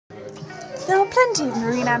There are plenty of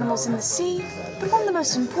marine animals in the sea, but one of the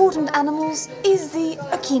most important animals is the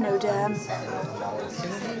echinoderm.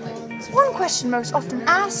 One question most often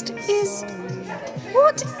asked is,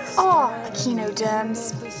 what are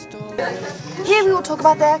echinoderms? Here we will talk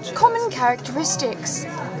about their common characteristics.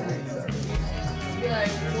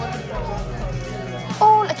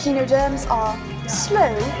 All echinoderms are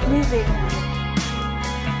slow moving.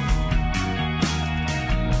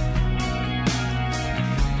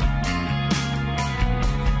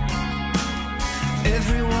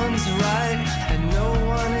 Everyone's right and no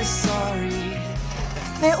one is sorry.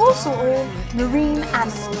 They are also all marine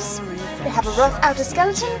animals. They have a rough outer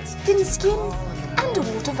skeleton, thin skin, and a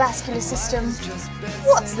water vascular system.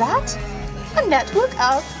 What's that? A network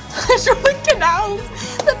of hydraulic canals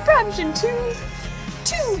that branch into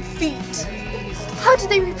 2 feet. How do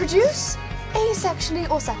they reproduce? Asexually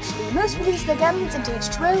or sexually. Most release their gametes into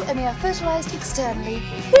H2O and they are fertilized externally.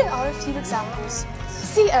 Here are a few examples.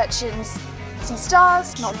 Sea urchins, sea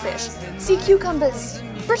stars, not fish, sea cucumbers,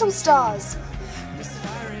 brittle stars.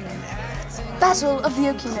 Battle of the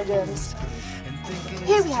Echinoderms.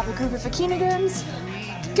 Here we have a group of echinoderms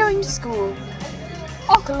going to school.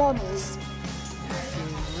 Acalanes.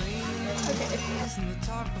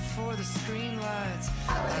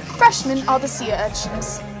 Freshmen are the sea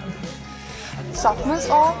urchins. Sophomores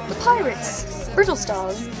are the pirates, brittle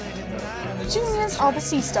stars. Juniors are the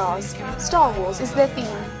sea stars. Star Wars is their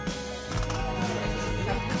theme.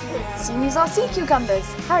 Seniors are sea cucumbers.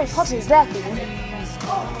 Harry Potter is their theme.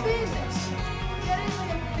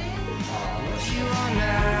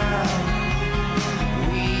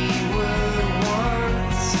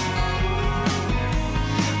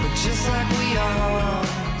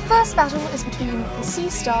 First battle is between the sea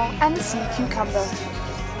star and the sea cucumber.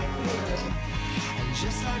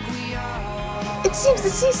 It seems the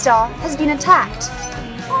sea star has been attacked.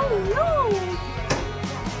 Oh no!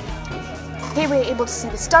 Here we are able to see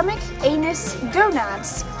the stomach, anus,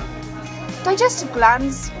 gonads, digestive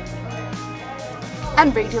glands,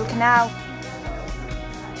 and radial canal,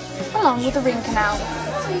 along with the ring canal.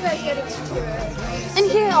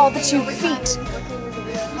 And here are the 2 feet.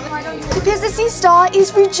 It appears the sea star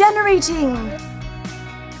is regenerating.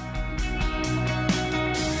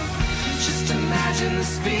 Just imagine the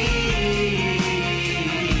speed.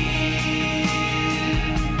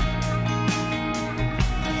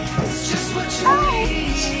 It's just what you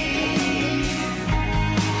need.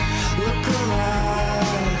 Look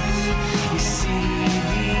alive. You see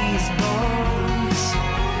these bones.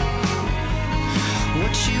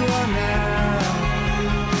 What you are now.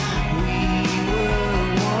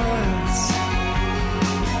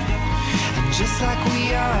 Just like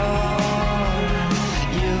we are,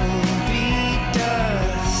 you'll be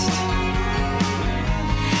dust.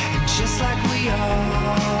 And just like we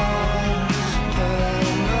are,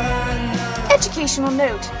 permanent. Educational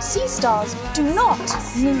note, sea stars do not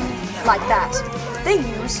move like that. They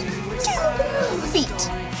use 2 feet.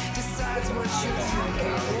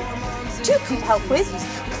 2 feet help with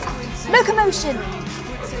locomotion,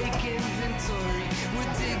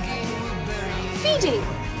 feeding,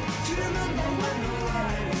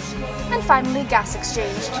 and finally gas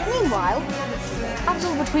exchange. Meanwhile,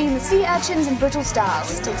 battle between the sea urchins and brittle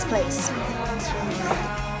stars takes place.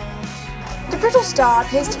 The brittle star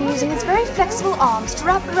appears to be using its very flexible arms to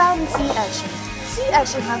wrap around the sea urchin. The sea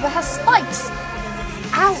urchin, however, has spikes.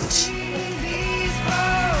 Ouch!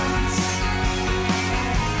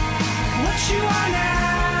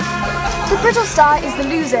 The brittle star is the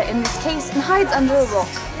loser in this case and hides under a rock.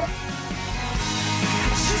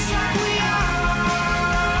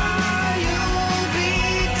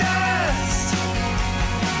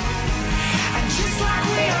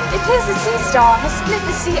 It appears the sea star has split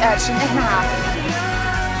the sea urchin in half.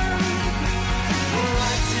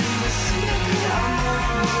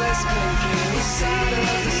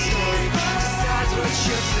 Decides what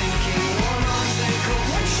you're thinking. One arm's ankle,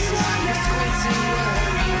 what you want now.